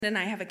And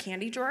I have a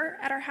candy drawer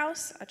at our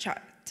house,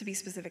 to be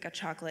specific, a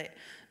chocolate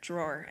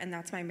drawer, and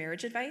that's my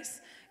marriage advice.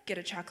 Get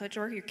a chocolate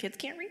drawer your kids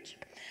can't reach.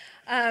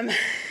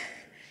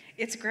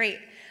 It's great.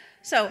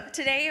 So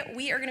today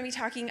we are going to be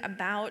talking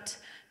about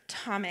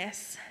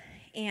Thomas,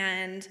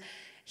 and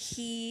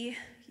you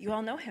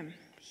all know him.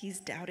 He's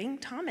Doubting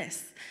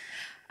Thomas.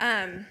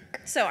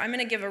 So I'm going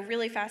to give a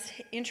really fast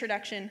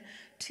introduction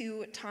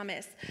to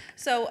Thomas.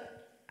 So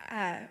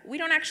we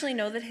don't actually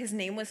know that his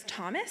name was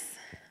Thomas,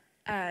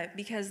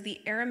 because the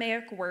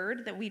Aramaic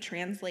word that we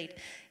translate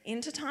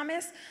into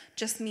Thomas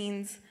just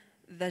means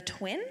the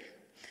twin.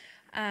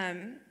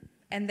 And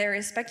there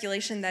is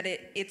speculation that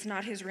it's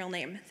not his real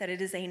name, that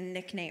it is a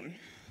nickname.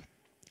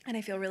 And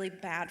I feel really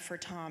bad for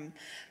Tom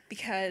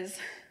because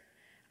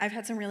I've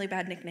had some really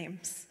bad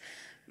nicknames.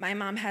 My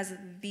mom has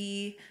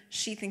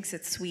she thinks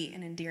it's sweet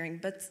and endearing,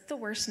 but it's the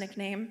worst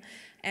nickname.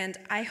 And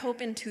I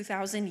hope in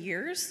 2,000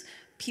 years,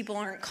 people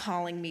aren't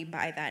calling me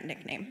by that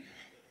nickname.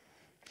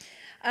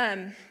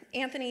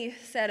 Anthony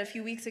said a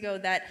few weeks ago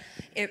that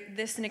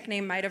this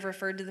nickname might have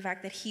referred to the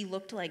fact that he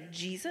looked like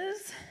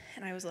Jesus.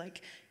 And I was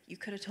like, you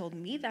could have told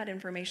me that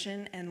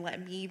information and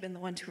let me be the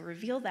one to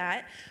reveal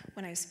that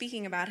when I was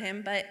speaking about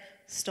him, but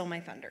stole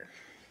my thunder.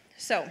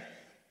 So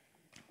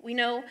we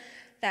know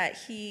that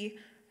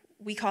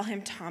we call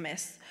him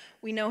Thomas.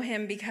 We know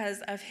him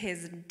because of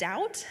his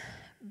doubt,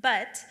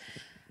 but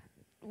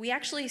we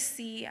actually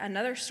see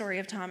another story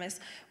of Thomas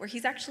where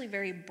he's actually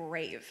very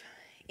brave.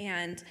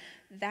 And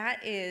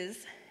that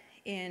is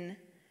in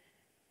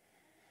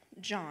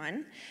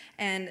John,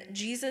 and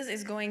Jesus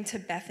is going to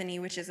Bethany,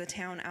 which is a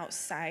town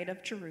outside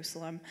of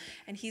Jerusalem,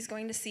 and he's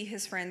going to see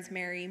his friends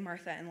Mary,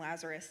 Martha, and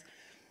Lazarus,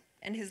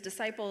 and his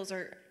disciples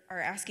are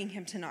asking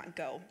him to not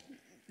go.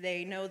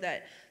 They know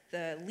that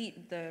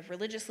the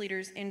religious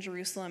leaders in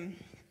Jerusalem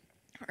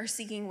are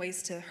seeking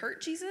ways to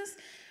hurt Jesus,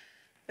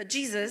 but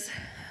Jesus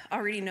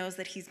already knows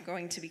that he's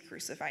going to be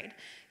crucified.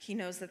 He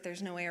knows that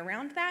there's no way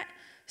around that,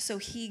 so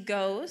he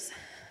goes.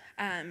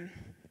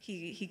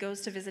 He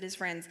goes to visit his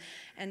friends,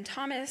 and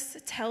Thomas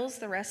tells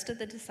the rest of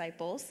the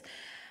disciples,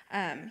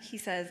 he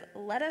says,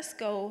 "Let us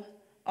go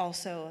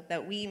also,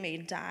 that we may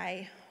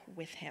die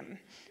with him."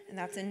 And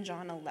that's in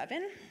John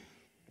 11.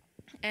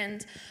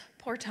 And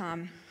poor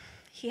Tom,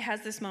 he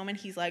has this moment,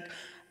 he's like,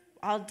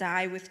 I'll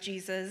die with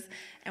Jesus,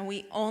 and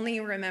we only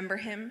remember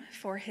him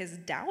for his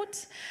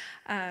doubt.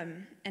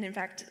 And in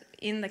fact,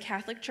 in the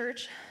Catholic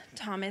Church,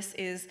 Thomas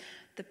is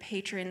the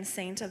patron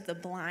saint of the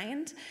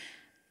blind,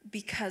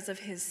 because of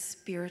his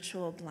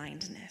spiritual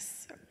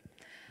blindness.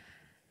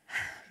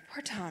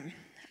 Poor Tom.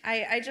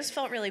 I just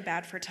felt really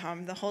bad for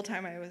Tom the whole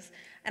time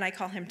and I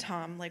call him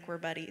Tom like we're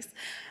buddies.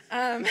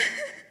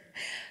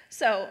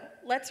 So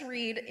let's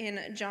read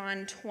in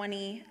John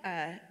 20,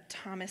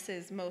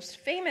 Thomas's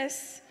most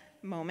famous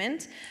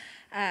moment.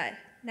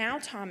 Now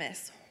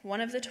Thomas,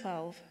 one of the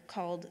 12,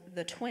 called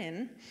the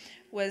twin,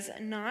 was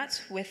not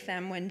with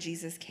them when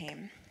Jesus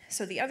came.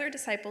 So the other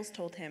disciples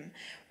told him,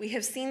 "We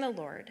have seen the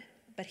Lord."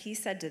 But he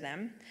said to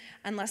them,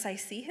 "Unless I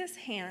see in his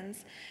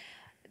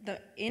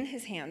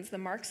hands the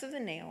marks of the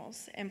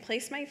nails, and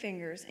place my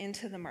fingers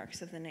into the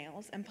marks of the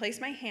nails, and place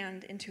my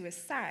hand into his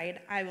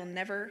side, I will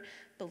never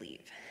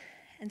believe."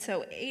 And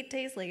so 8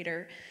 days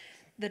later,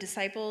 the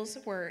disciples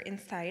were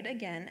inside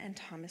again, and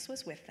Thomas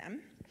was with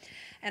them.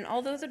 And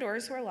although the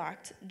doors were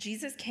locked,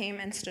 Jesus came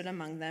and stood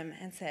among them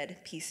and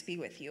said, "Peace be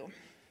with you."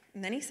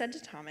 And then he said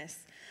to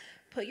Thomas,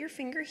 "Put your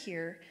finger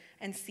here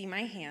and see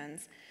my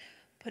hands.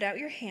 Put out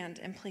your hand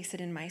and place it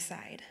in my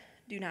side.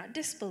 Do not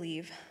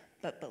disbelieve,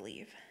 but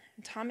believe."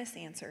 And Thomas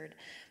answered,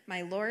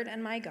 "My Lord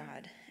and my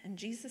God." And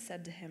Jesus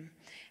said to him,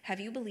 "Have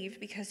you believed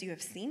because you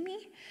have seen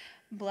me?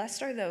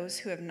 Blessed are those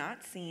who have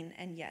not seen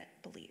and yet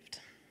believed."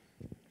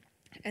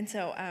 And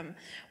so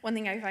one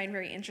thing I find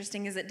very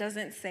interesting is it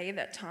doesn't say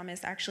that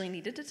Thomas actually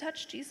needed to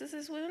touch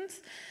Jesus' wounds.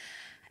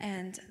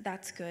 And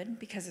that's good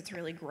because it's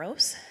really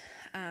gross.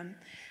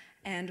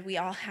 And we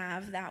all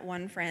have that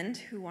one friend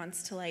who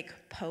wants to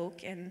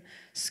poke and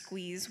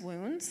squeeze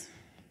wounds.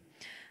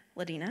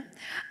 Ladina.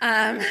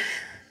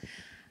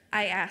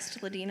 I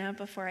asked Ladina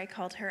before I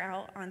called her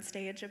out on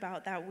stage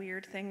about that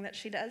weird thing that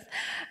she does.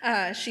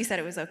 She said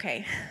it was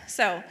okay.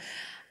 So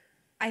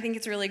I think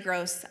it's really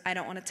gross. I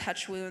don't want to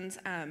touch wounds.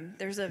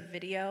 There's a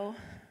video.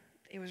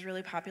 It was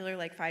really popular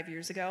 5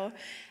 years ago,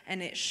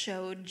 and it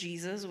showed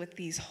Jesus with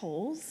these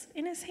holes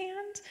in his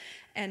hand,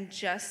 and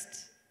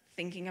just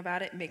thinking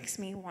about it makes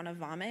me want to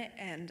vomit,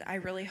 and I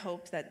really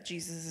hope that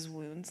Jesus'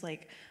 wounds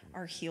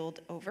are healed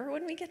over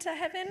when we get to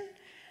heaven,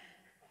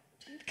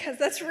 because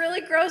that's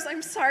really gross.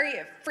 I'm sorry,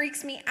 it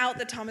freaks me out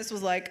that Thomas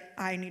was like,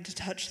 "I need to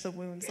touch the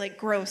wounds."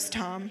 Gross,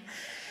 Tom.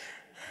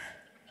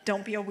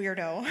 Don't be a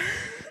weirdo.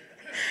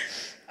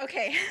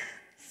 Okay,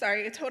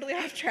 sorry, totally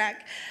off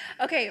track.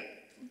 Okay,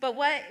 but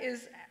what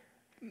is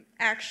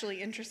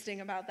actually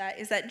interesting about that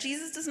is that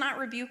Jesus does not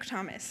rebuke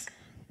Thomas.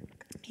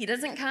 He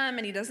doesn't come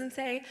and he doesn't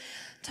say,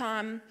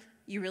 "Tom,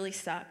 you really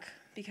suck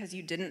because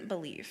you didn't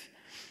believe."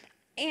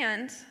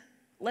 And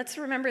let's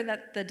remember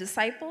that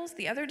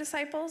the other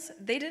disciples,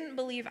 they didn't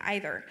believe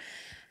either.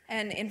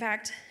 And in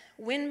fact,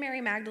 when Mary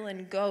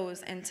Magdalene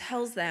goes and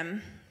tells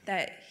them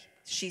that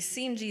she's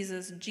seen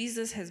Jesus,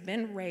 Jesus has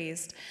been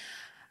raised,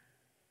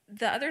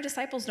 the other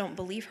disciples don't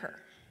believe her.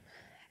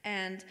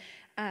 And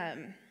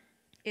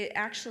it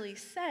actually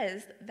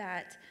says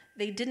that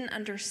they didn't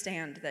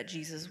understand that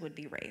Jesus would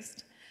be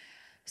raised.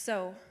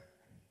 So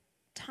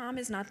Tom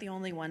is not the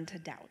only one to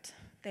doubt.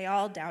 They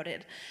all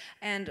doubted.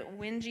 And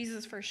when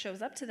Jesus first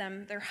shows up to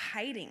them, they're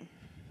hiding.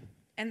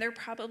 And they're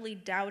probably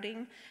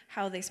doubting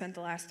how they spent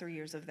the last 3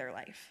 years of their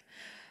life.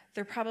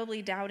 They're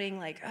probably doubting,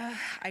 like,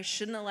 I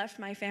shouldn't have left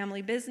my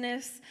family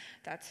business.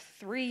 That's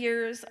 3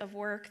 years of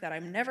work that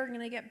I'm never going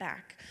to get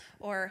back.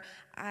 Or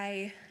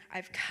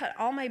I've cut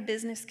all my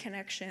business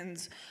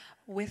connections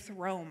with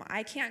Rome.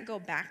 I can't go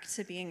back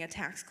to being a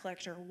tax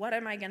collector. What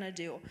am I going to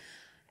do?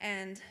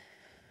 And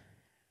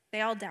they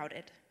all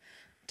doubted.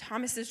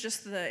 Thomas is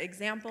just the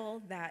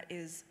example that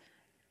is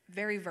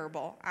very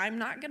verbal. I'm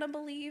not going to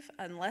believe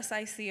unless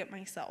I see it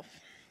myself.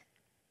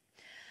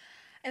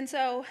 And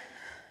so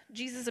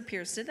Jesus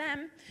appears to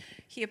them.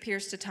 He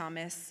appears to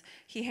Thomas.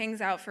 He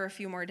hangs out for a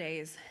few more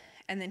days,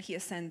 and then he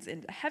ascends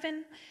into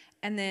heaven.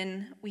 And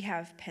then we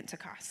have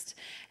Pentecost.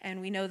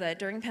 And we know that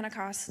during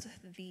Pentecost,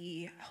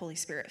 the Holy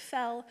Spirit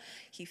fell.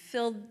 He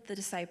filled the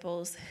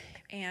disciples,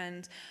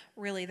 and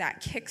really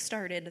that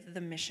kick-started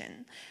the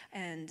mission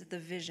and the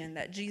vision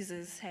that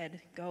Jesus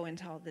had, go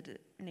into all the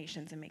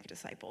nations and make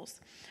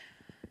disciples.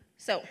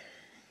 So,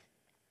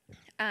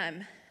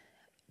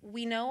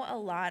 we know a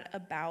lot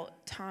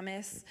about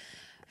Thomas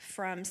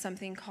from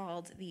something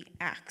called the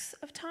Acts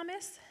of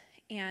Thomas.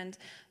 And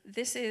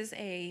this is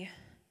a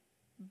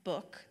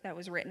book that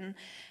was written,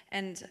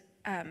 and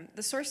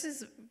the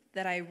sources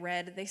that I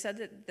read, they said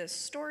that the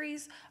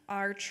stories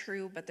are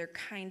true, but they're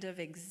kind of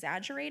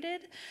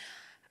exaggerated.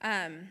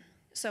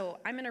 So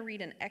I'm going to read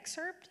an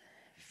excerpt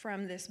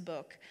from this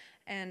book,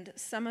 and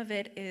some of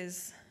it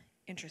is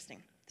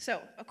interesting.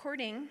 So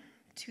according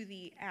to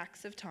the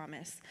Acts of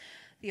Thomas,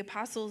 the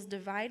apostles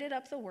divided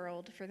up the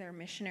world for their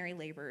missionary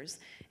labors,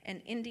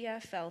 and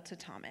India fell to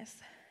Thomas.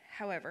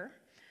 However,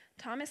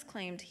 Thomas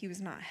claimed he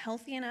was not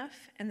healthy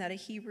enough and that a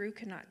Hebrew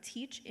could not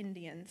teach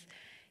Indians.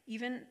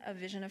 Even a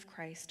vision of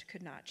Christ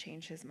could not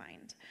change his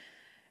mind.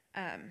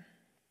 And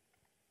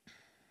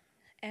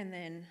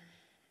then,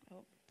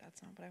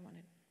 that's not what I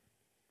wanted.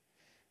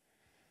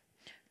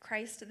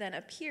 Christ then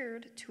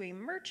appeared to a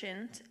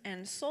merchant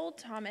and sold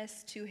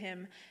Thomas to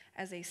him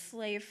as a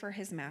slave for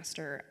his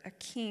master, a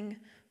king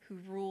who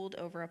ruled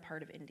over a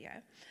part of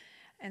India.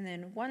 And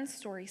then one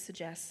story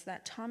suggests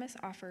that Thomas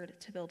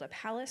offered to build a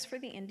palace for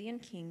the Indian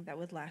king that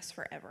would last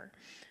forever.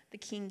 The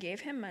king gave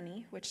him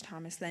money, which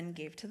Thomas then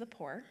gave to the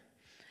poor.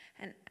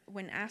 And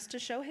when asked to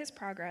show his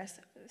progress,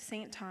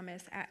 St.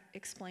 Thomas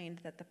explained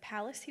that the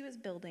palace he was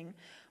building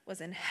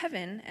was in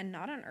heaven and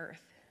not on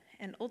earth.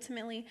 And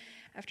ultimately,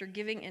 after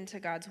giving into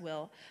God's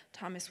will,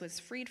 Thomas was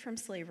freed from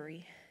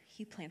slavery.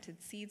 He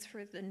planted seeds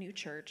for the new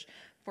church,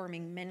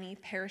 forming many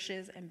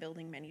parishes and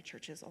building many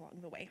churches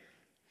along the way.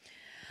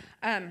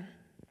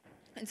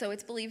 And so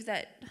it's believed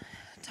that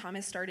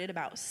Thomas started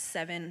about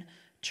 7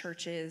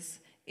 churches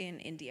in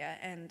India.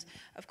 And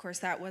of course,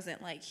 that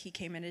wasn't like he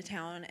came into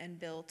town and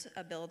built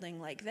a building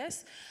like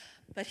this,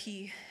 but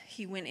he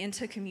went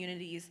into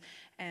communities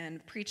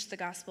and preached the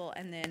gospel,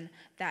 and then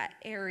that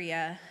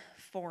area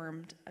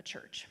formed a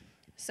church.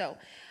 So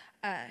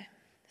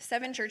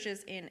 7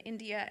 churches in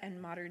India and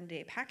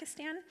modern-day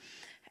Pakistan,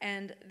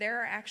 and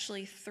there are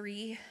actually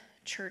 3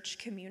 church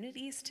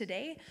communities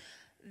today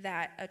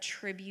that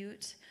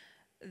attribute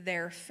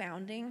their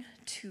founding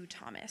to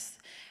Thomas.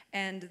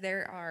 And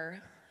there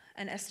are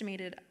an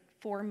estimated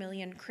 4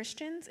 million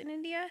Christians in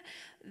India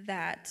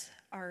that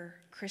are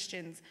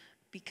Christians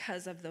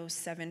because of those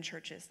 7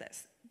 churches that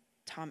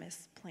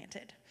Thomas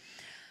planted.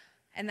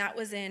 And that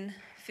was in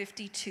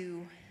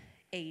 52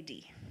 AD.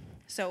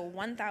 So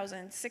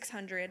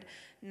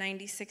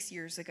 1,696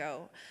 years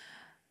ago,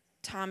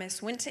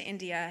 Thomas went to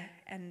India,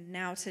 and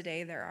now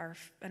today there are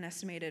an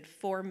estimated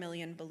 4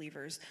 million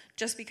believers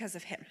just because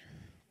of him.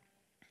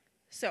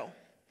 So,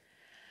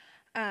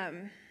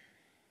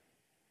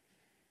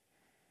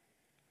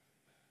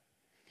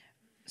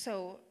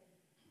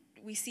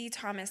 we see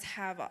Thomas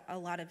have a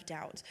lot of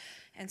doubt.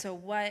 And so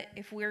what,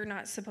 if we're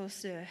not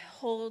supposed to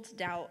hold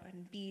doubt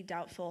and be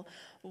doubtful,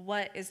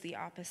 what is the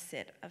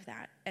opposite of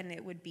that? And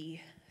it would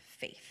be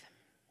faith.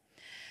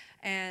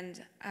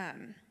 And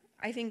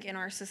I think in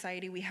our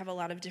society we have a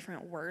lot of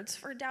different words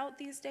for doubt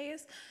these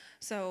days.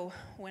 So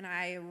when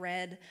I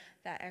read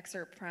that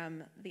excerpt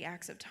from the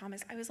Acts of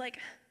Thomas, I was like,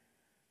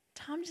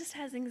 Tom just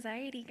has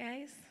anxiety,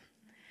 guys.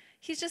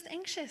 He's just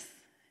anxious.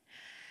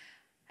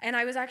 And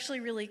I was actually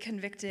really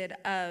convicted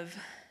of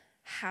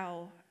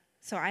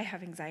so I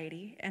have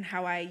anxiety, and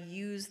how I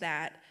use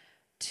that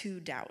to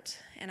doubt.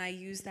 And I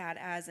use that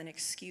as an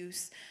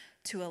excuse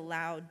to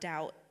allow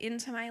doubt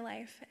into my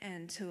life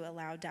and to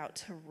allow doubt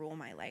to rule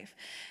my life.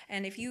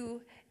 And if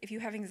you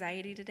have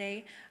anxiety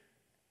today,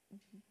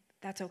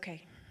 that's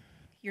okay.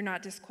 You're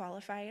not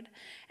disqualified,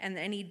 and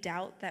any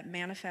doubt that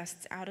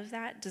manifests out of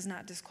that does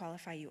not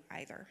disqualify you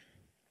either.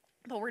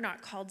 But we're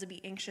not called to be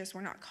anxious.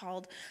 We're not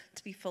called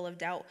to be full of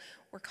doubt.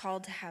 We're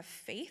called to have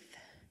faith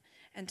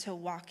and to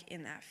walk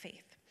in that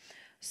faith.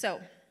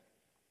 So,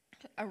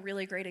 a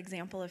really great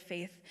example of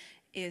faith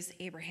is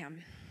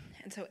Abraham.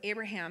 And so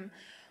Abraham,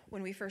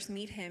 when we first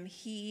meet him,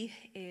 he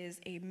is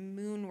a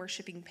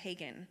moon-worshiping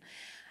pagan.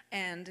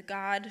 And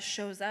God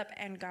shows up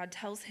and God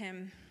tells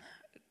him,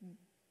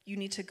 you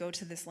need to go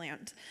to this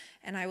land.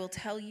 And I will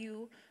tell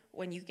you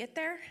when you get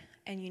there,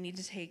 and you need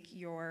to take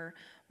your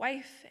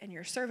wife and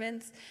your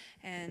servants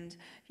and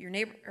your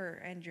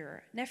neighbor and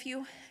your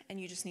nephew, and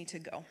you just need to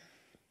go.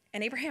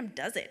 And Abraham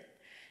does it.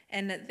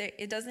 And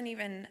it doesn't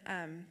even,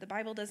 the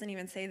Bible doesn't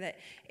even say that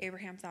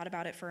Abraham thought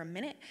about it for a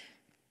minute.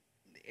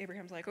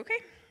 Abraham's like, okay,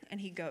 and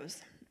he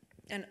goes.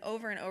 And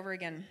over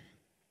again,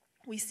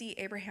 we see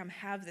Abraham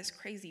have this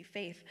crazy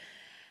faith.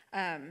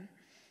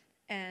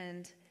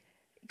 And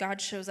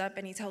God shows up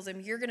and he tells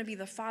him, you're going to be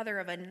the father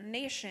of a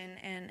nation.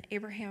 And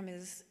Abraham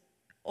is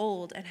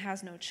old and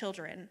has no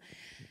children.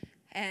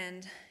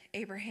 And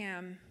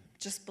Abraham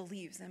just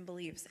believes and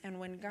believes. And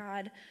when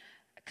God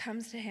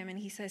comes to him and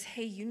he says,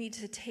 hey, you need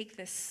to take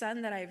this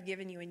son that I've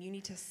given you and you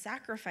need to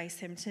sacrifice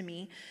him to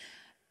me,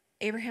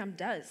 Abraham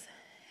does.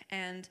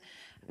 And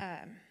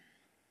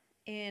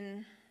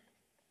in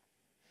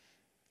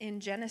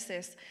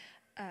Genesis,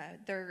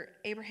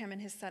 Abraham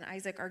and his son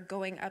Isaac are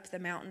going up the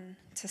mountain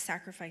to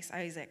sacrifice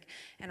Isaac.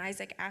 And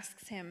Isaac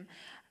asks him,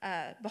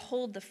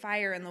 behold the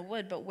fire and the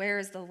wood, but where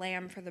is the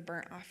lamb for the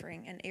burnt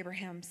offering? And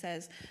Abraham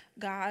says,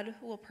 God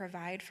will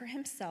provide for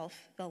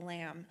himself the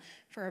lamb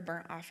for a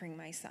burnt offering,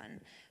 my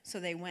son. So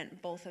they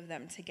went, both of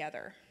them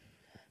together.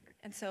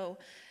 And so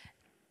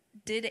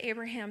did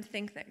Abraham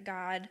think that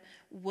God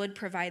would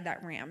provide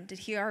that ram? Did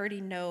he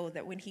already know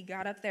that when he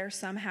got up there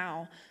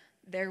somehow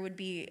there would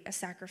be a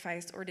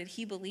sacrifice, or did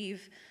he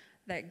believe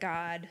that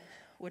God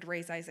would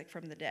raise Isaac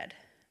from the dead?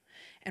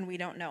 And we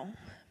don't know,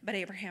 but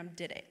Abraham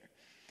did it.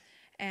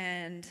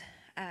 And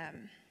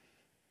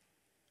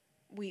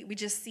we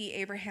just see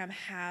Abraham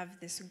have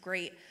this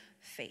great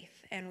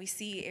faith. And we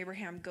see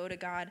Abraham go to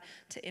God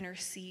to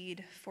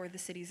intercede for the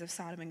cities of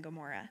Sodom and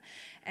Gomorrah.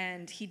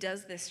 And he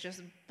does this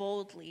just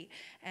boldly.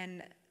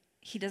 And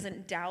he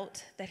doesn't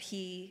doubt that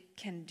he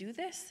can do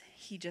this.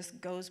 He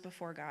just goes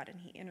before God and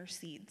he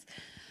intercedes.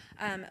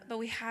 But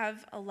we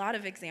have a lot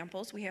of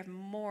examples. We have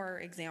more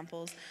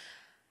examples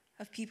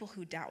of people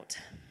who doubt.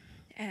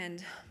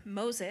 And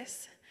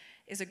Moses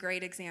is a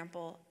great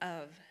example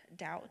of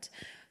doubt.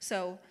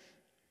 So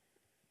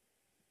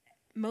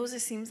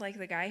Moses seems like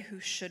the guy who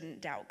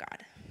shouldn't doubt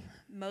God.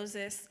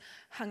 Moses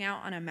hung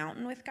out on a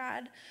mountain with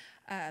God.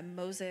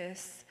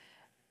 Moses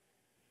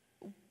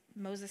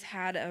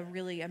had a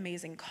really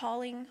amazing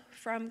calling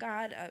from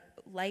God,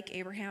 like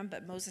Abraham,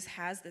 but Moses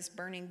has this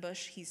burning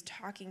bush. He's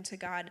talking to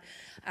God.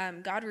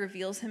 God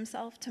reveals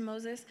himself to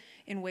Moses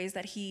in ways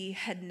that he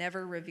had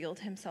never revealed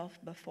himself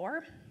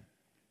before.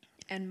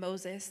 And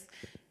Moses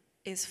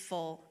is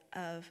full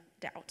of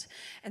doubt.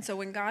 And so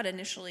when God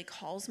initially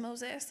calls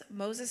Moses,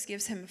 Moses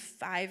gives him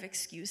 5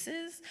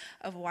 excuses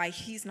of why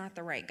he's not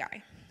the right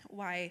guy,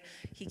 why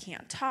he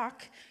can't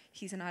talk,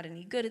 he's not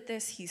any good at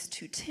this, he's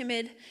too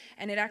timid.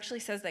 And it actually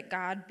says that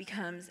God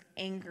becomes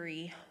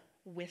angry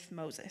with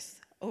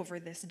Moses over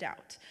this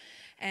doubt.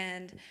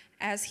 And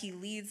as he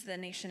leads the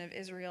nation of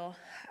Israel,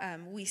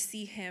 we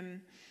see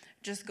him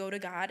just go to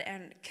God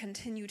and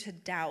continue to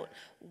doubt,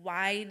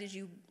 why did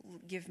you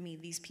give me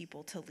these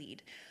people to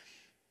lead?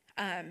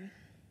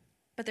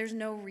 But there's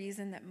no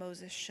reason that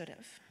Moses should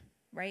have,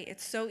 right?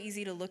 It's so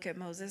easy to look at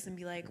Moses and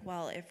be like,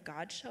 well, if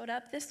God showed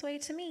up this way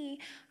to me,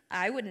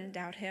 I wouldn't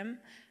doubt him,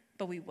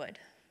 but we would,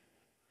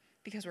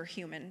 because we're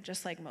human,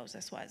 just like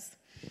Moses was.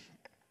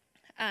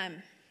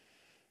 And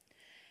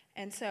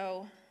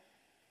so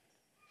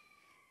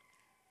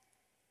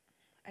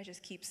I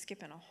just keep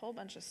skipping a whole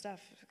bunch of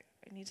stuff.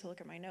 I need to look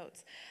at my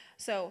notes.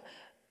 So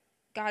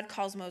God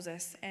calls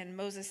Moses, and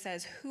Moses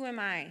says, who am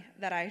I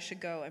that I should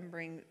go and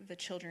bring the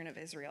children of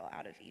Israel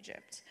out of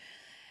Egypt?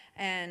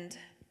 And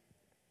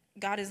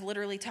God is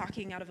literally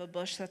talking out of a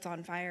bush that's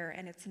on fire,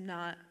 and it's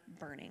not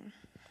burning.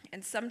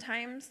 And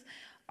sometimes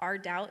our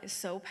doubt is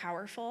so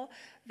powerful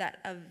that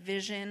a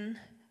vision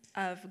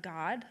of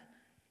God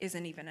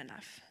isn't even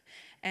enough.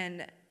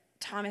 And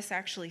Thomas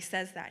actually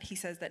says that. He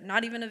says that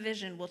not even a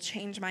vision will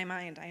change my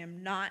mind. I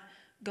am not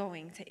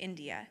going to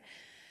India.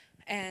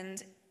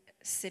 And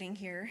sitting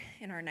here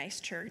in our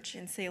nice church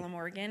in Salem,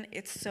 Oregon,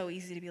 it's so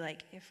easy to be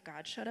like, if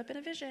God showed up in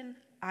a vision,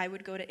 I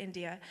would go to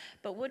India.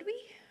 But would we?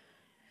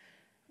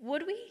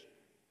 Would we?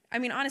 I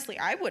mean, honestly,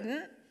 I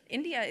wouldn't.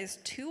 India is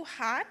too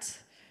hot.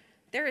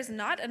 There is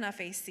not enough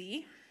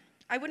AC.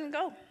 I wouldn't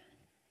go.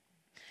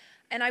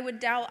 And I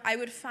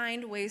would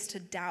find ways to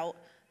doubt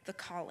the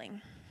calling.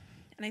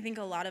 And I think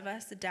a lot of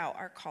us doubt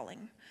our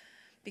calling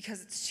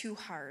because it's too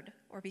hard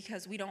or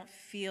because we don't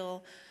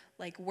feel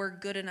like we're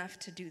good enough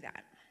to do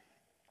that.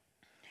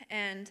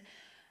 And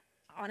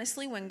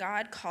honestly, when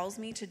God calls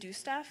me to do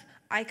stuff,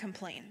 I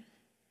complain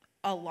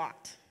a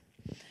lot.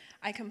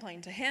 I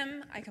complain to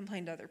him. I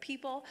complain to other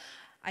people.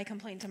 I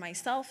complain to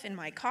myself in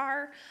my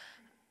car.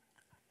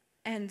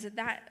 And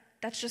that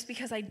that's just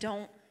because I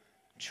don't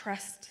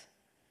trust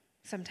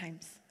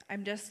sometimes. I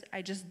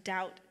just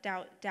doubt.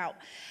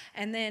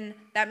 And then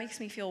that makes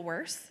me feel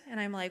worse. And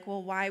I'm like,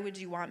 well, why would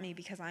you want me?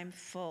 Because I'm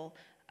full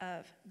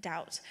of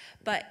doubt.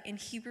 But in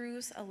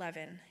Hebrews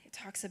 11, it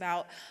talks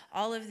about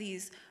all of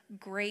these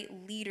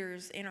great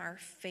leaders in our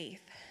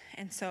faith.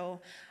 And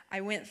so I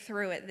went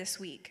through it this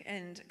week.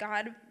 And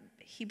God,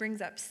 he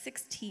brings up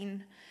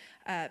 16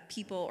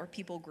 people or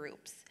people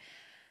groups.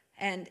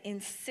 And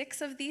in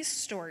 6 of these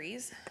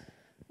stories,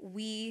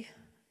 we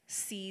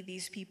see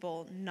these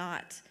people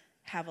not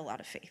have a lot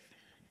of faith.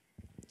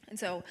 And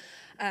so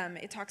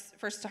it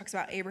first talks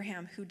about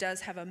Abraham, who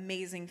does have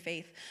amazing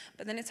faith,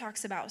 but then it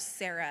talks about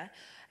Sarah.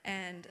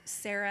 And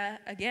Sarah,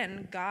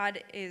 again,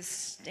 God is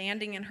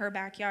standing in her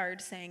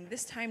backyard saying,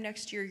 this time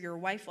next year, your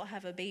wife will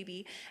have a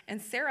baby.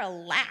 And Sarah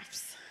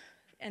laughs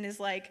and is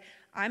like,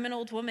 I'm an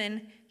old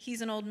woman,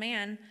 he's an old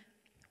man,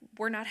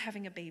 we're not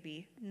having a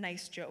baby.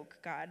 Nice joke,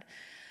 God.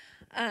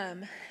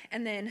 And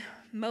then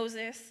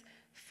Moses,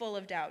 full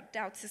of doubt,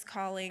 doubts his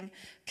calling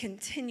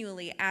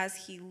continually as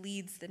he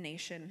leads the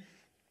nation.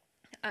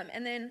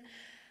 And then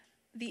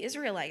the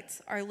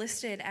Israelites are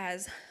listed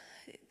as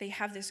they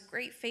have this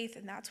great faith,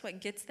 and that's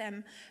what gets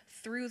them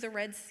through the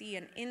Red Sea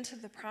and into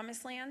the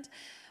Promised Land.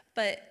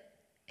 But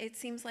it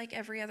seems like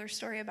every other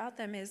story about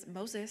them is,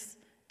 Moses,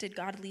 did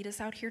God lead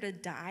us out here to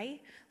die?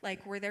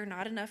 Like, were there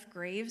not enough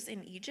graves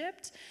in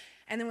Egypt?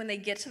 And then when they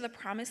get to the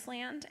Promised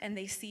Land and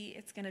they see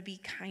it's going to be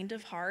kind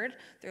of hard,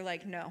 they're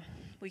like, no,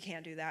 we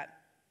can't do that.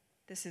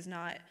 This is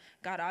not,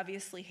 God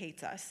obviously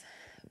hates us.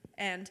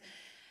 And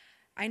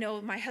I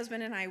know my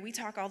husband and I, we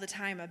talk all the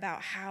time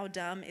about how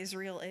dumb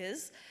Israel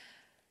is,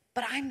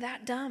 but I'm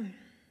that dumb.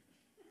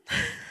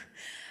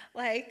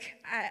 Like,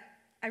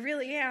 I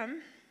really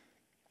am.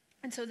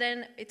 And so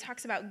then it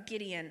talks about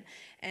Gideon,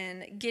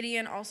 and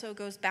Gideon also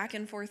goes back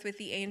and forth with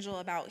the angel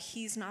about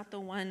he's not the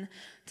one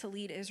to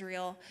lead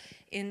Israel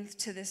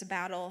into this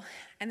battle.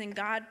 And then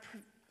God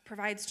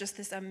provides just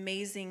this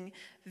amazing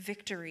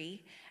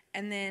victory,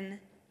 and then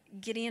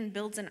Gideon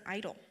builds an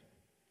idol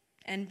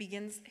and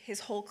begins, his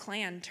whole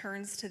clan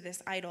turns to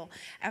this idol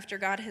after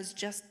God has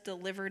just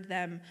delivered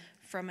them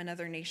from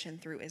another nation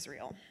through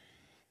Israel.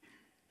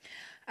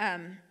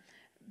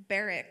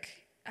 Barak,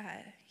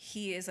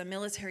 he is a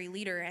military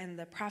leader, and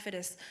the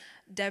prophetess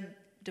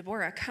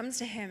Deborah comes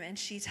to him and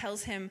she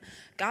tells him,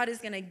 God is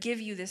going to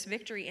give you this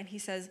victory. And he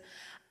says,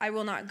 I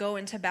will not go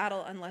into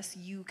battle unless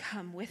you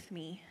come with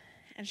me.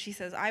 And she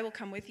says, I will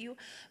come with you,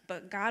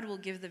 but God will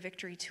give the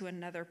victory to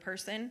another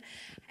person.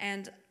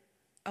 And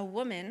a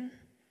woman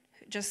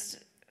just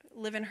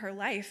living her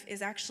life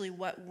is actually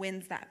what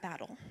wins that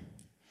battle.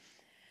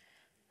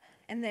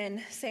 And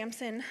then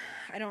Samson,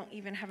 I don't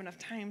even have enough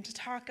time to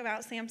talk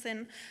about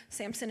Samson.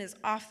 Samson is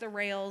off the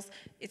rails.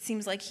 It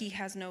seems like he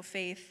has no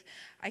faith.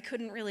 I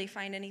couldn't really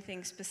find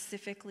anything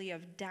specifically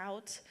of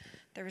doubt.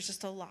 There was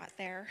just a lot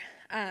there.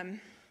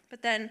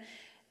 But then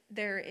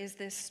there is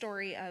this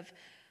story of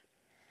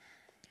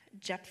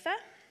Jephthah.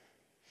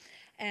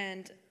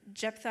 And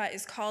Jephthah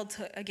is called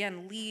to,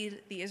 again,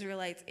 lead the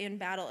Israelites in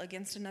battle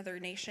against another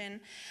nation.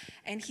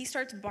 And he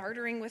starts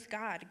bartering with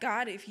God.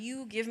 God, if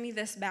you give me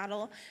this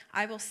battle,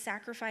 I will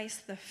sacrifice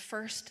the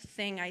first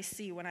thing I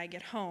see when I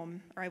get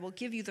home. Or I will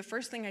give you the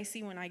first thing I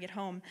see when I get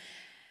home.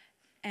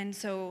 And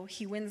so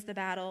he wins the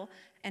battle,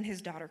 and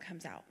his daughter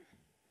comes out.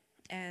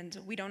 And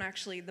we don't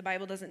actually, the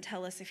Bible doesn't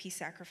tell us if he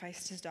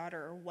sacrificed his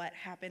daughter or what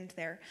happened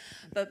there.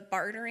 But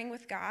bartering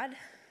with God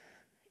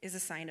is a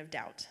sign of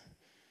doubt.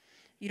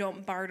 You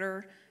don't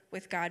barter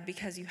with God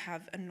because you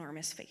have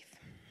enormous faith.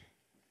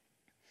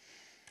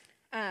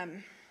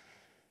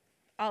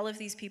 All of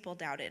these people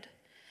doubted,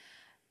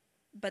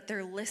 but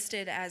they're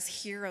listed as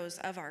heroes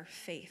of our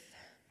faith.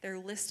 They're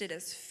listed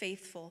as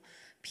faithful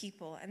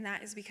people, and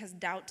that is because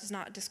doubt does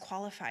not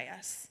disqualify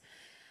us.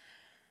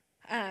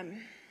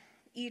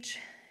 Each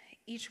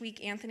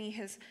week, Anthony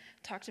has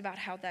talked about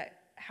how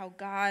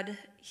God,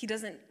 he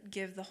doesn't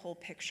give the whole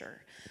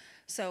picture.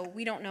 So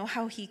we don't know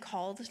how he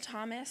called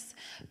Thomas,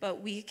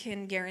 but we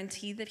can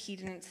guarantee that he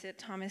didn't sit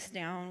Thomas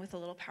down with a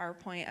little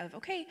PowerPoint of,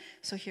 okay,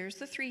 so here's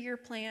the 3-year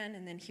plan,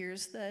 and then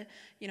here's the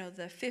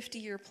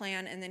 50-year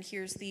plan, and then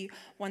here's the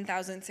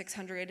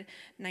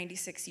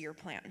 1,696-year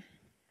plan.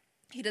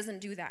 He doesn't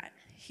do that.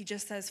 He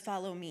just says,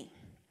 follow me.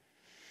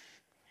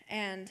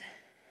 And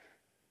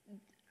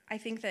I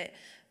think that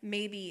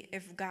maybe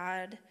if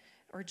God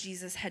or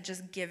Jesus had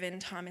just given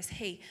Thomas,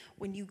 hey,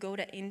 when you go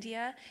to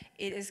India,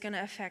 it is going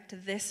to affect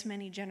this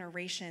many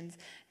generations,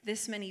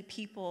 this many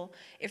people.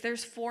 If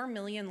there's 4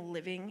 million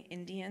living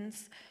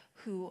Indians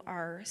who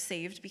are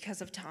saved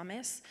because of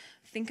Thomas,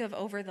 think of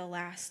over the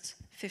last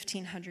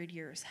 1,500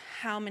 years,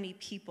 how many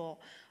people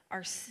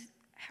are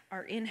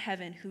in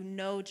heaven who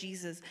know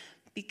Jesus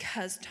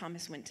because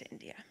Thomas went to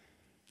India.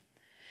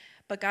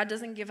 But God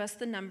doesn't give us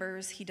the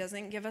numbers. He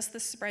doesn't give us the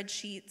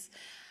spreadsheets.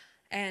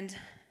 And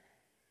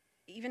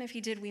even if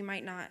he did, we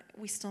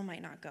still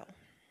might not go.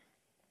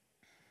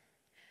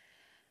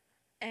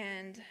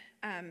 And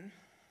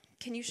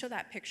can you show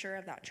that picture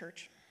of that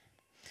church?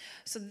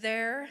 So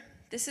there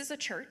This is a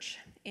church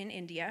in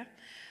India.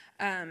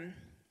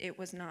 It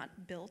was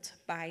not built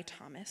by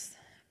Thomas.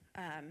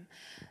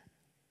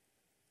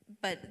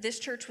 But this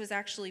church was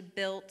actually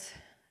built,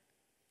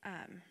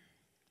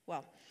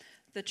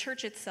 the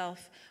church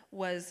itself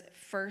was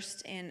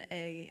first in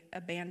an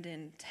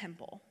abandoned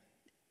temple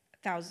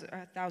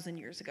 1,000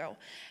 years ago.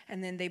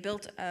 And then they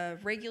built a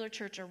regular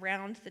church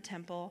around the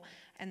temple,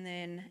 and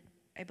then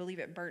I believe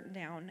it burnt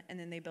down, and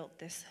then they built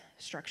this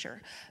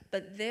structure.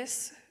 But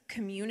this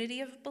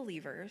community of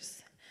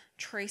believers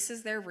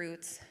traces their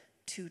roots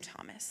to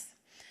Thomas.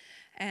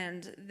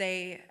 And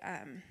they,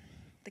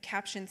 the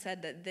caption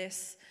said that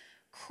this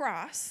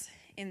cross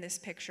in this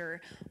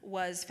picture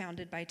was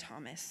founded by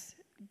Thomas,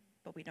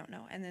 but we don't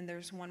know. And then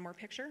there's one more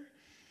picture.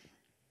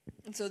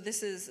 And so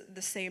this is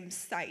the same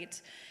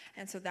site.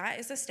 And so that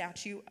is a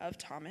statue of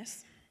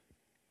Thomas.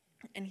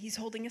 And he's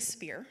holding a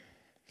spear.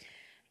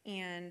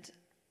 And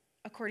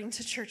according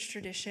to church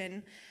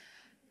tradition,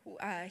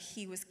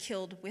 he was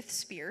killed with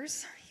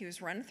spears. He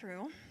was run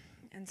through.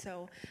 And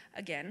so,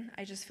 again,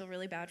 I just feel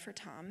really bad for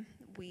Tom.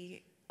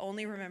 We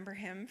only remember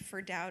him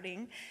for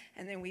doubting,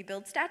 and then we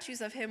build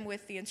statues of him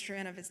with the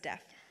instrument of his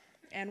death.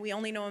 And we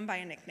only know him by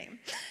a nickname.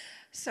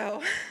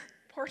 So,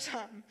 poor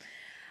Tom.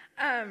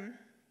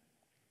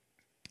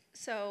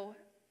 So,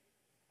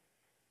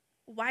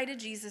 why did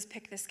Jesus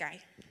pick this guy?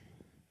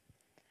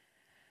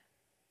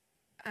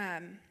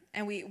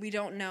 And we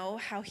don't know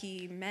how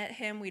he met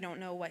him. We don't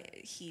know what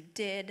he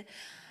did.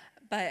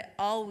 But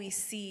all we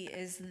see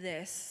is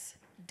this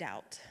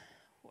doubt.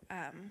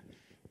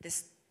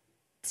 This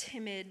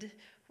timid,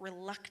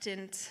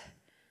 reluctant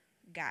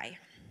guy.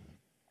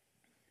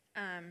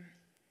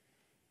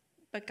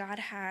 But God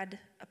had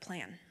a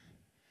plan.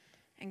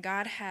 And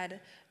God had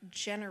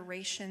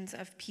generations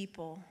of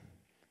people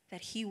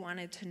that he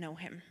wanted to know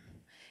him.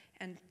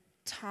 And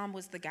Tom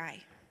was the guy.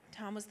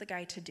 Tom was the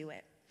guy to do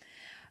it.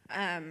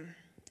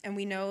 And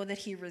we know that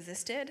he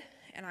resisted,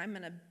 and I'm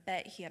going to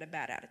bet he had a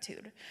bad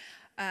attitude.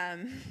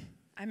 I'm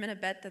going to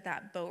bet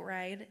that boat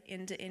ride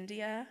into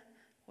India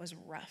was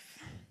rough,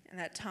 and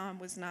that Tom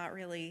was not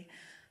really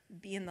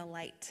being the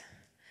light.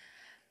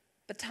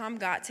 But Tom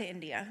got to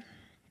India,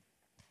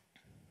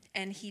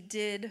 and he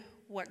did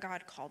what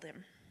God called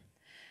him.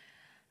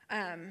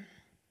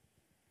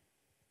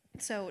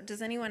 So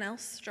does anyone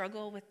else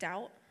struggle with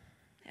doubt?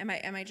 Am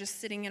I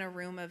just sitting in a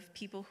room of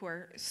people who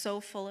are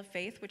so full of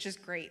faith, which is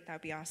great, that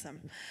would be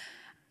awesome.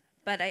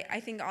 But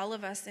I think all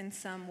of us in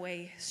some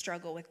way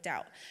struggle with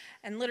doubt.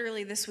 And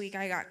literally this week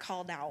I got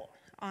called out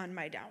on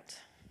my doubt.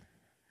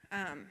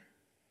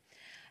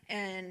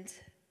 And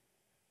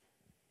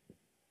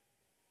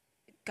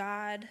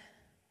God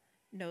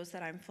knows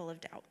that I'm full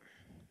of doubt.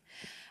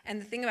 And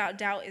the thing about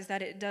doubt is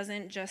that it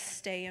doesn't just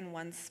stay in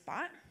one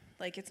spot.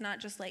 Like, it's not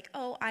just like,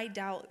 oh, I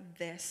doubt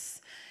this.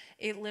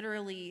 It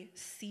literally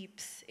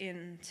seeps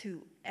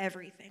into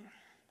everything.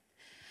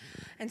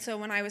 And so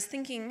when I was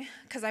thinking,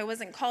 because I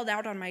wasn't called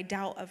out on my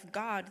doubt of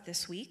God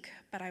this week,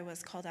 but I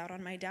was called out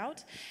on my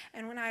doubt.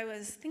 And when I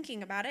was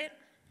thinking about it,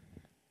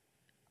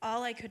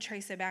 all I could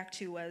trace it back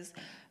to was,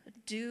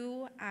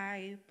 do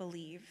I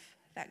believe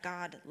that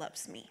God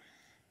loves me?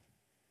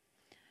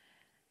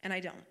 And I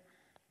don't.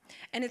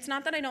 And it's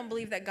not that I don't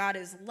believe that God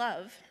is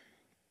love.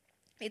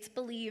 I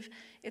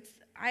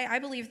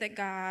believe that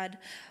God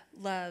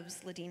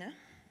loves Ladina.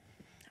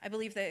 I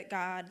believe that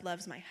God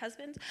loves my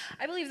husband.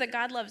 I believe that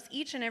God loves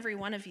each and every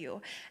one of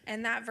you.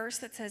 And that verse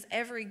that says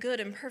every good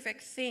and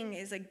perfect thing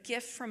is a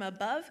gift from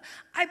above,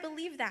 I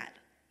believe that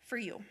for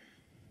you.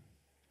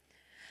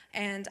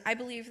 And I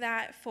believe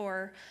that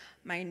for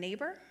my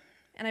neighbor.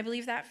 And I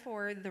believe that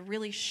for the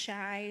really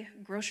shy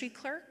grocery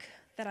clerk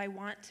that I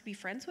want to be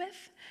friends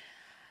with.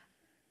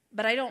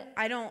 But I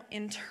don't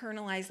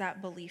internalize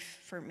that belief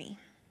for me.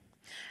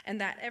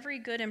 And that every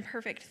good and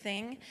perfect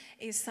thing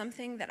is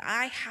something that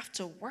I have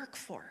to work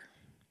for.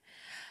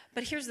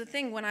 But here's the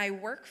thing, when I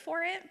work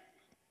for it,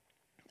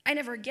 I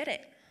never get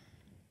it.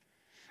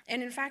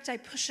 And in fact, I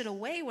push it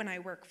away when I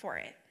work for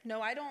it.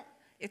 No, I don't.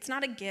 It's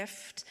not a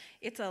gift.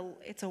 It's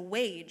a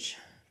wage.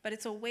 But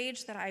it's a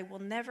wage that I will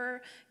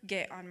never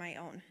get on my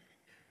own.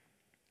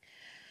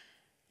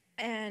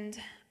 And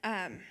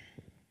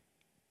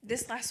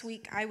this last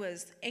week, I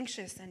was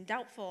anxious and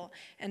doubtful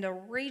and a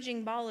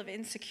raging ball of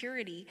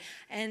insecurity.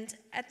 And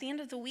at the end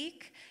of the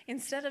week,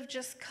 instead of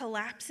just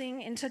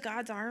collapsing into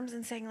God's arms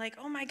and saying like,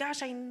 oh my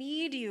gosh, I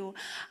need you,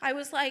 I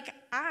was like,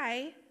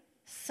 I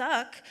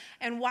suck,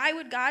 and why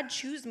would God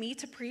choose me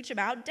to preach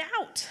about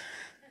doubt?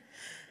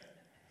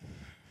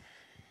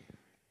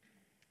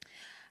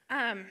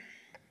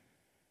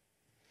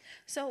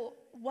 So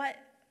what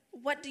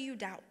do you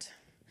doubt?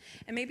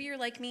 And maybe you're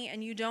like me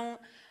and you don't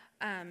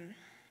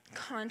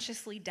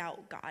consciously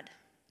doubt God.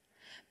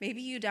 Maybe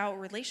you doubt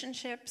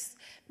relationships.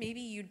 Maybe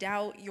you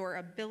doubt your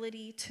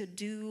ability to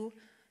do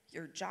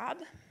your job.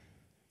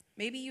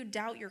 Maybe you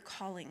doubt your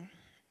calling.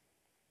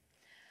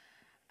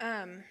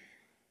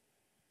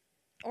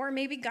 Or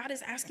maybe God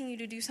is asking you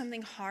to do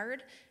something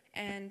hard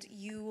and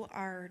you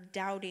are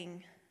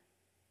doubting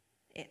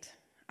it.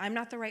 I'm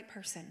not the right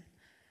person.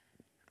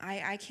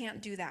 I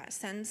can't do that.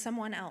 Send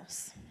someone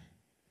else.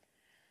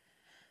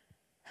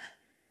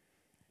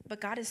 But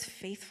God is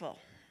faithful.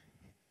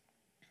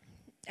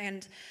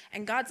 And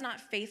God's not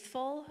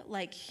faithful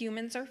like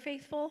humans are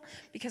faithful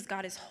because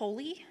God is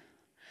holy.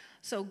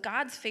 So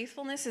God's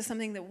faithfulness is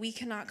something that we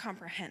cannot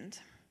comprehend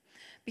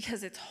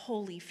because it's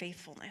holy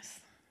faithfulness.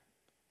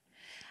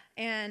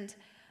 And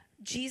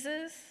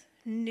Jesus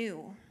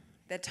knew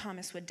that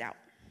Thomas would doubt.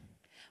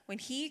 When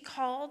he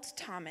called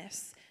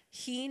Thomas,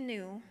 he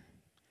knew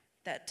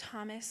that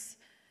Thomas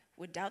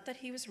would doubt that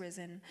he was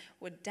risen,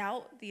 would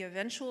doubt the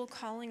eventual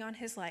calling on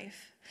his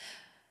life.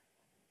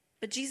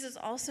 But Jesus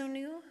also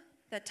knew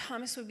that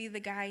Thomas would be the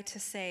guy to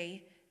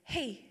say,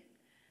 hey,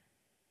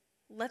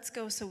 let's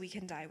go so we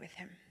can die with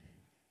him.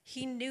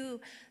 He knew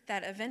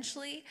that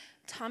eventually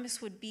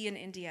Thomas would be in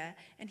India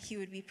and he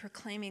would be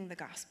proclaiming the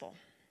gospel.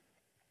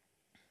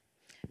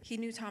 He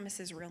knew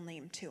Thomas's real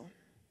name too.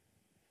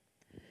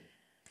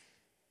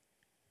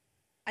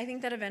 I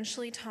think that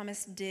eventually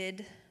Thomas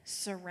did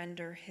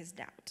surrender his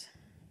doubt.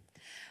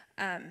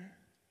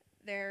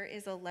 There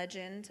is a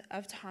legend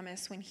of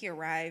Thomas when he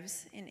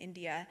arrives in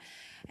India,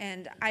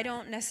 and I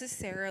don't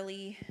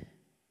necessarily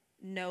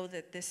know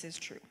that this is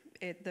true.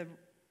 The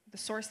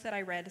source that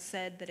I read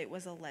said that it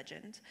was a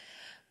legend.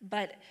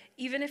 But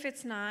even if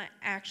it's not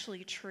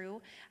actually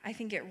true, I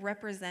think it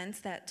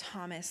represents that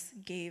Thomas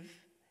gave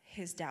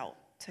his doubt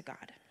to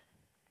God.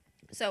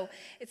 So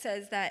it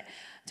says that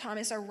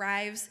Thomas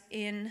arrives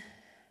in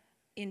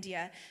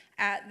India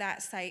at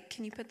that site.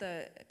 Can you put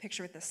the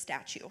picture with the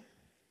statue?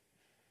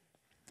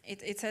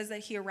 It says that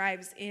he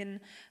arrives in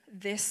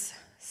this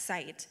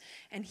site,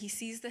 and he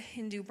sees the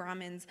Hindu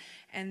Brahmins,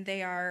 and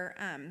they're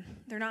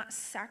not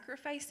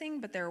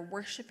sacrificing, but they're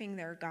worshiping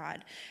their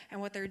god.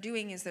 And what they're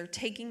doing is they're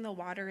taking the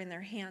water in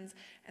their hands,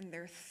 and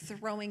they're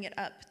throwing it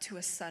up to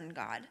a sun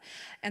god.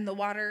 And the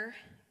water,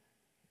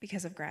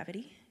 because of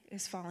gravity,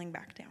 is falling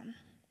back down.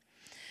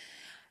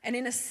 And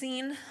in a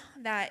scene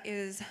that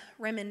is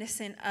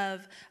reminiscent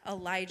of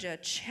Elijah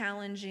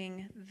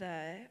challenging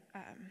the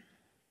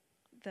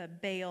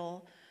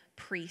Baal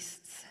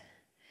priests,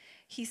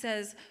 he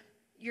says,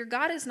 your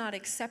God is not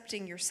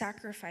accepting your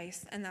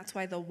sacrifice, and that's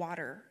why the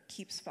water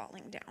keeps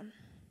falling down.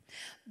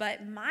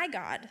 But my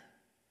God,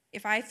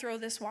 if I throw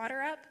this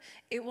water up,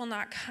 it will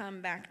not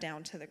come back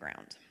down to the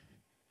ground.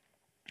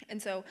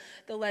 And so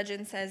the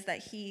legend says that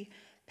he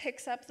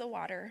picks up the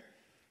water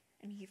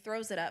and he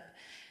throws it up.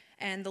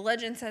 And the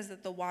legend says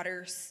that the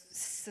water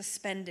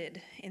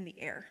suspended in the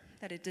air,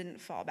 that it didn't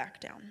fall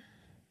back down.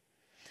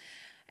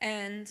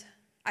 And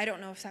I don't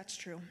know if that's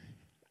true.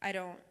 I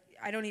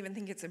don't even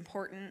think it's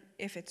important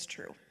if it's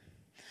true.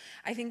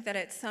 I think that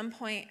at some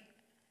point,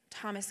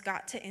 Thomas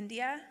got to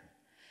India,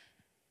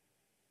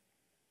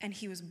 and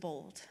he was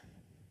bold,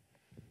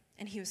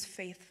 and he was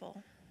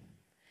faithful,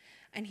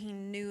 and he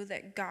knew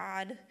that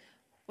God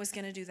was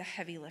going to do the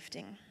heavy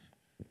lifting.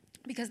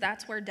 Because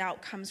that's where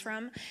doubt comes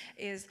from,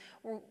 is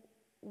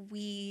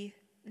we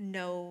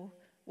know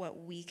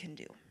what we can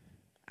do.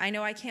 I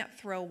know I can't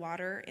throw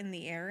water in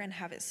the air and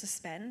have it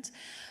suspend,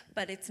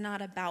 but it's not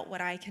about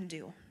what I can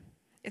do.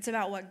 It's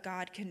about what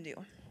God can do.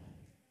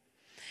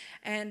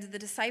 And the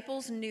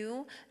disciples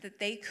knew that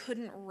they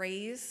couldn't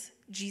raise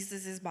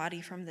Jesus'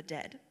 body from the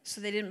dead, so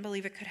they didn't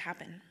believe it could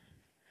happen.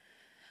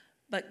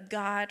 But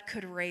God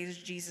could raise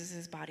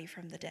Jesus' body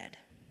from the dead.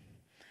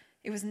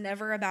 It was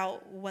never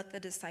about what the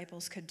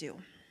disciples could do.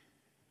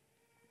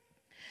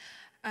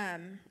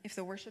 If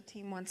the worship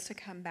team wants to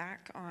come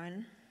back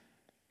on.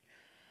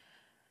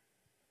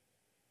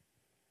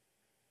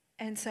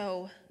 And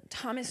so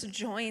Thomas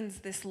joins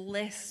this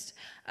list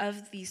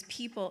of these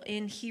people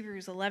in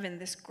Hebrews 11,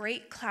 this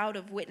great cloud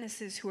of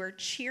witnesses who are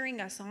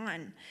cheering us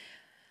on.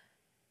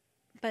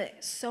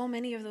 But so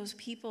many of those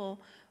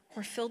people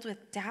were filled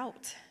with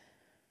doubt.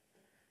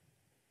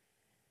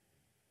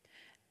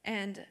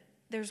 And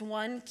there's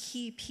one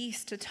key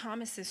piece to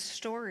Thomas's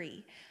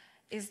story,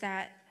 is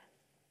that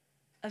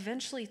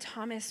eventually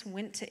Thomas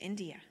went to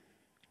India.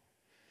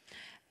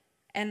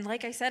 And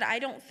like I said, I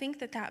don't think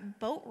that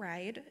boat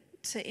ride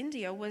to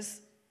India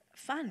was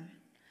fun.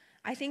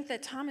 I think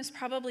that Thomas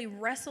probably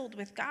wrestled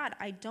with God.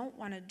 I don't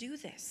want to do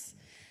this.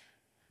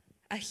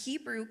 A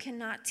Hebrew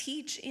cannot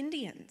teach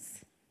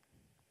Indians.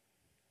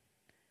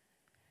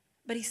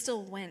 But he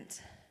still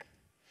went.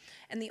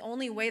 And the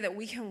only way that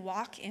we can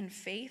walk in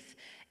faith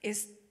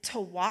is to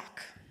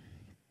walk.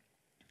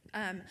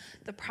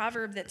 The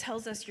proverb that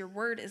tells us your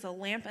word is a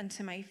lamp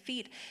unto my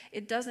feet,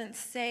 it doesn't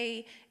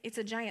say it's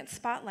a giant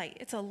spotlight.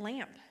 It's a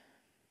lamp.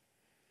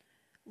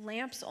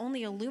 Lamps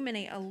only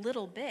illuminate a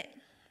little bit.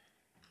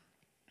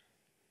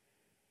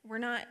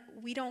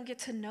 We don't get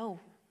to know,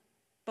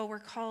 but we're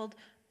called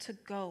to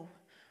go.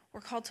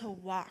 We're called to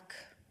walk.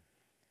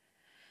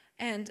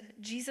 And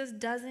Jesus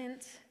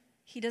doesn't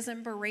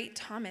berate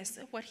Thomas.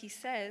 What he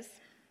says,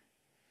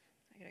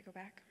 I gotta go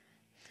back.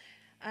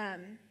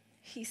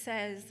 He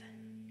says,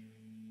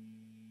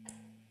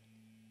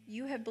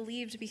 you have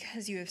believed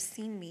because you have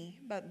seen me,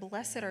 but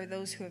blessed are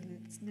those who have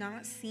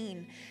not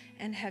seen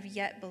and have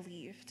yet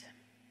believed.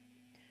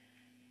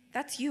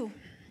 That's you.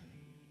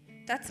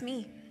 That's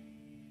me.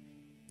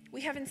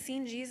 We haven't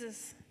seen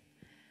Jesus.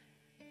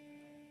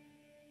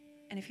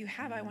 And if you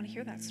have, I want to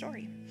hear that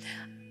story.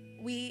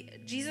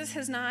 Jesus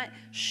has not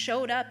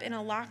showed up in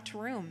a locked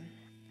room.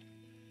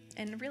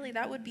 And really,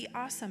 that would be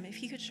awesome if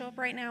he could show up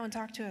right now and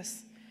talk to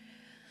us.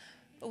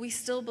 But we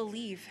still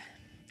believe,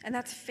 and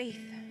that's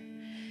faith.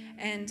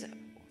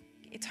 And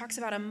it talks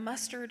about a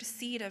mustard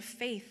seed of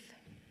faith.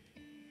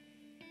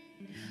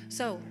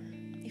 So,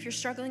 if you're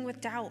struggling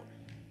with doubt,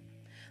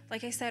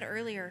 like I said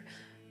earlier,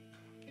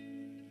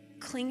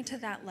 cling to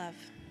that love.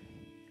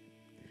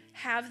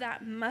 Have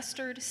that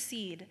mustard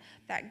seed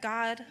that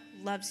God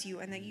loves you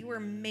and that you were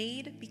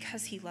made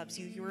because he loves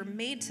you. You were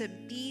made to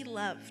be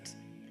loved.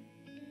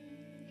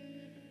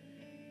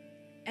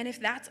 And if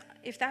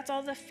that's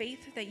all the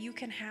faith that you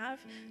can have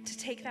to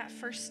take that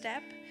first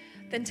step,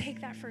 then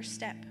take that first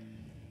step.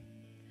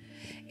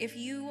 If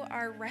you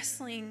are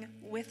wrestling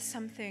with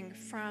something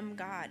from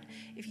God,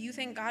 if you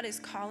think God is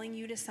calling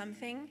you to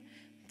something,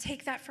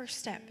 take that first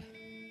step.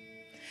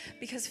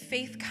 Because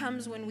faith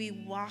comes when we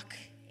walk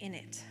in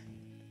it.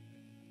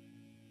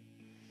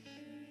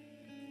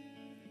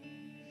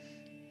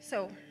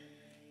 So,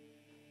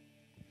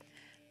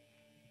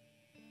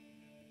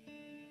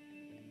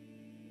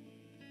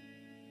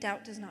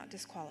 doubt does not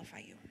disqualify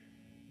you.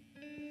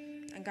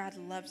 And God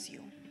loves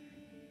you.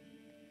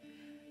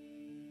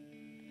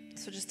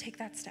 So just take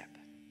that step.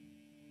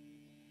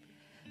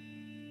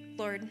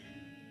 Lord,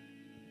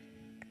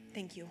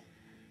 thank you.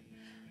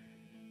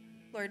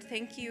 Lord,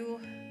 thank you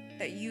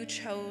that you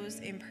chose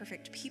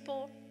imperfect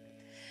people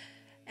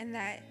and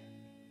that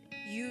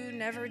you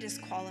never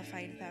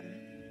disqualified them.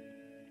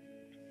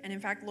 And in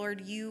fact,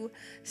 Lord, you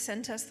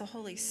sent us the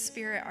Holy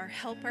Spirit, our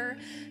helper,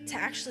 to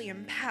actually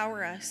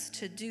empower us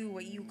to do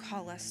what you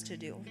call us to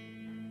do.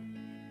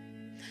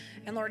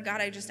 And Lord God,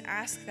 I just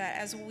ask that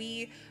as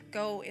we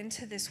go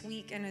into this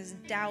week and as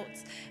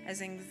doubts,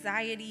 as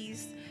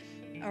anxieties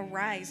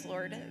arise,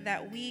 Lord,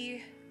 that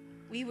we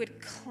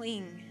would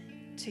cling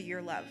to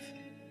your love.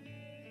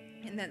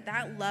 And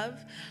that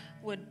love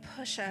would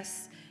push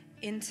us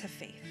into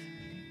faith.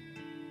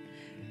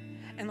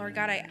 And Lord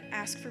God, I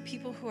ask for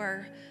people who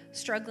are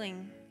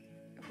struggling,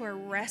 who are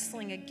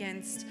wrestling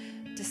against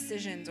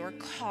decisions or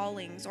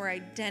callings or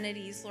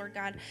identities, Lord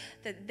God,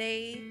 that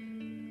their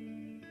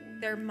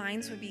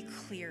minds would be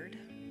cleared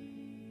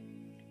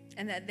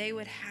and that they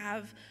would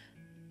have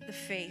the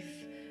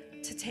faith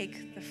to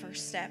take the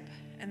first step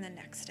and the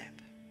next step.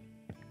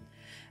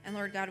 And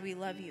Lord God, we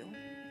love you.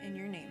 In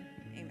your name,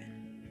 amen.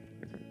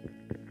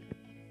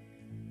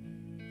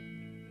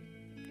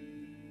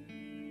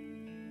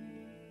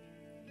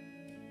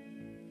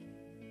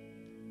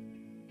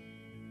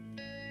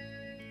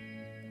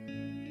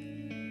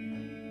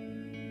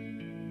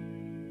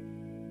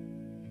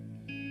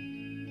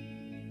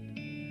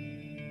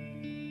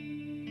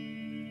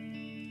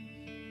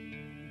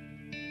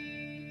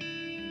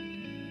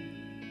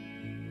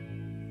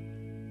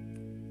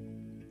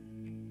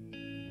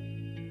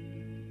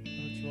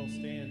 All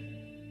stand.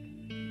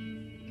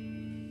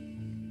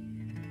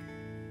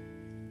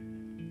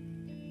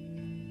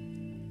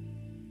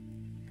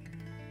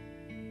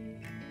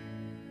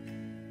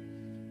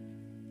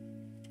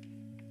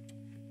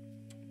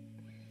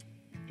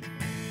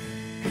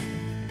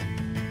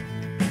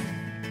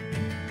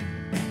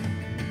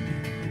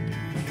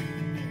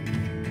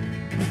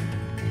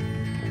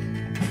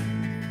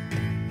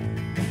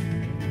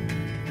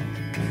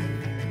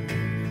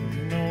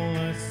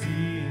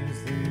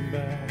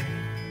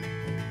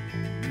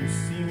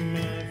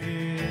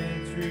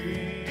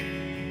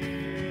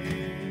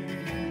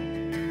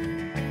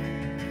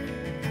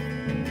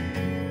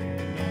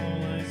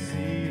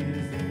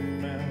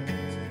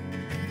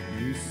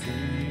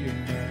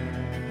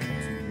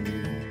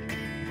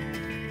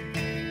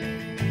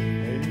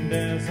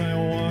 As I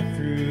walk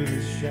through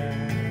the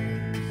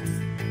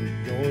shadows,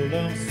 your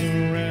love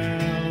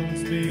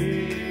surrounds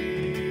me.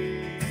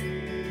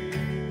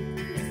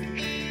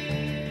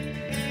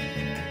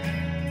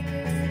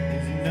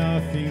 There's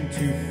nothing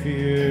to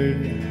fear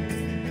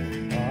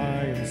now.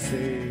 I am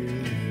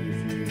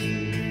safe with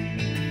you.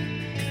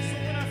 So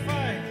when I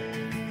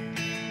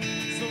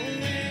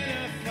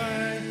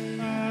fight,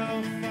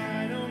 I'll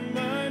fight on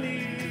my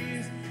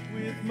knees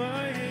with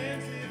my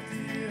hands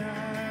lifted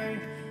high.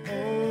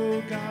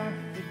 Oh God,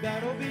 the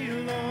battle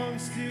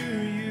belongs to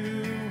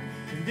you,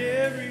 and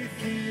every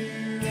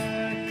fear I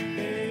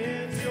lay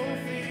at your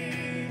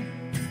feet.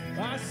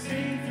 I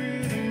sing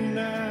through the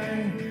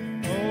night.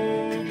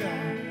 Oh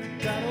God, the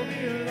battle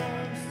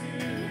belongs to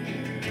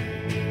you.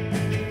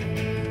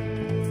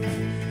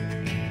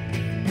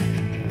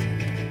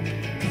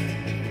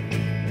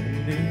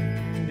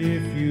 And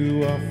if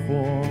you are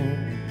for me,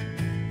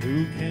 who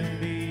can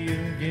be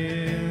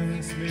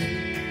against me?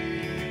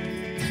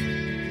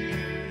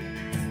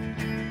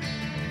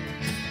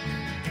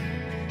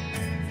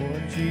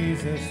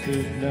 Jesus,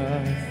 there's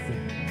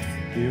nothing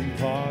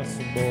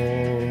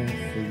impossible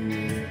for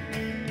you.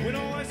 When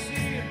all I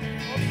see,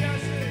 all the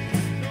ashes,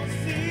 don't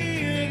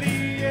see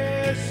the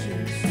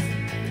ashes.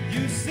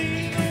 You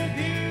see the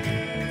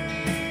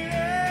beauty.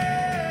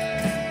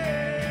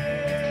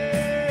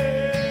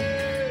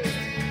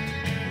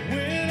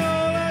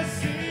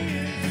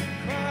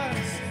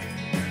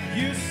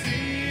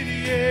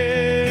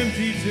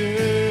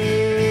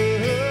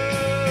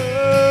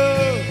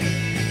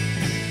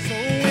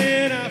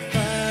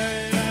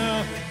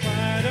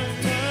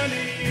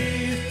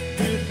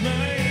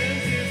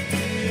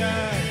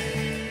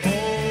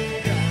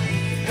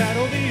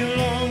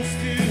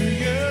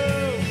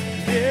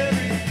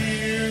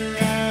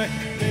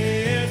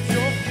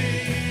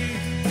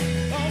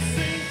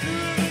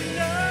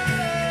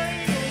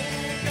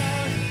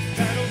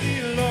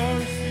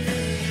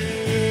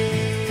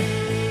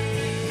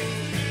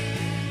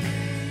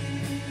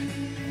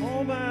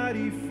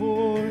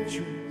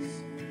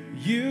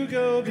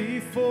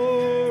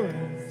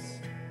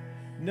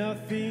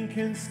 Nothing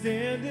can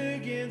stand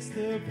against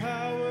the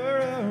power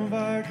of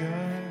our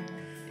God.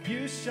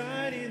 You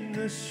shine in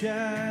the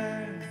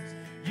shadows.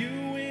 You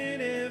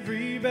win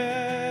every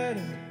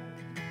battle.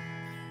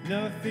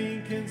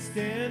 Nothing can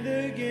stand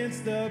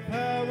against the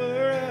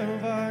power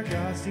of our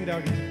God. Sing it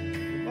out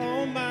again.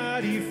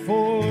 Almighty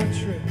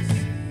fortress,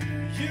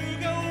 you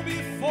go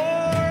before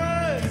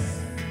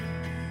us.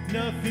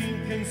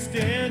 Nothing can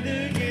stand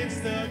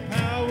against the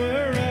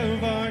power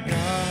of our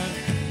God.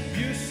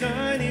 You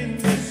shine in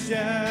the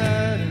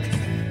shadows.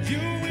 You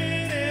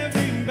win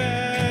every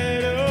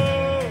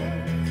battle.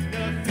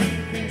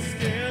 Nothing can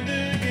stand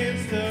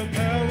against the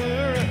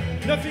power.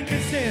 Nothing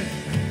can stand.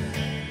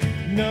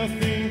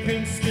 Nothing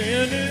can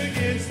stand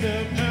against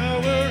the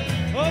power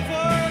of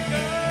our God.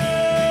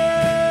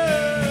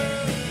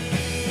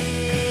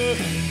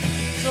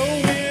 So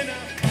when I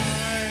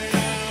fight,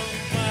 I'll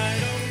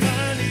fight on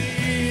my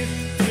knees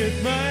with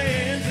my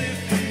hands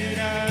lifted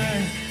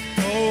high.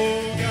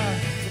 Oh God,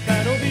 the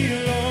battle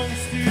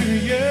belongs to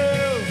you.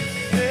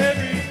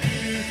 Every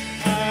fear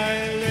I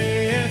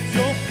lay at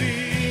your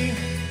feet,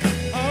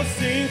 I'll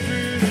sing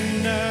through the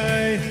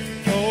night.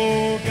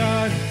 Oh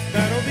God,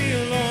 battle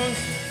belongs.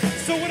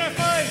 So when I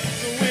fight,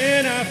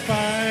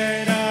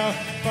 I'll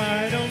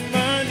fight on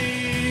my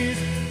knees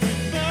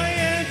with my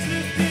hands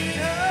lifted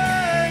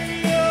high.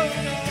 Oh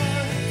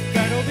God,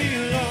 battle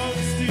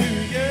belongs to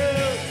you.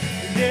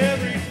 And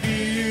every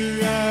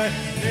fear I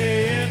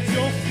lay at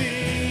your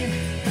feet,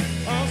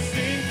 I'll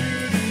sing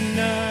through the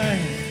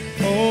night.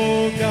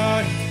 Oh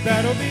God,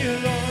 battle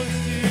belongs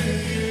to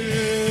you.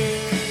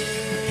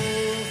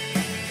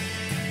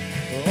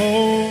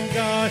 Oh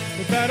God,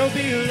 the battle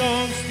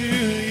belongs to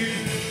you.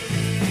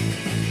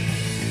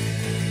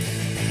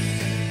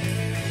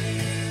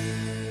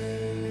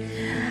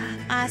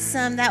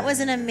 Awesome. That was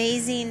an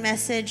amazing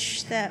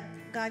message that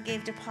God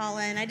gave to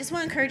Paula. And I just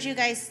want to encourage you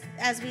guys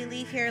as we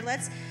leave here,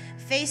 let's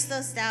face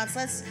those doubts.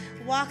 Let's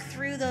walk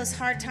through those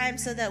hard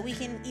times so that we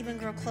can even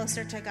grow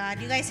closer to God.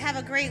 You guys have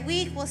a great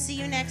week. We'll see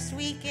you next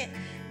weekend.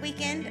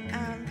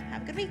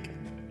 Have a good week.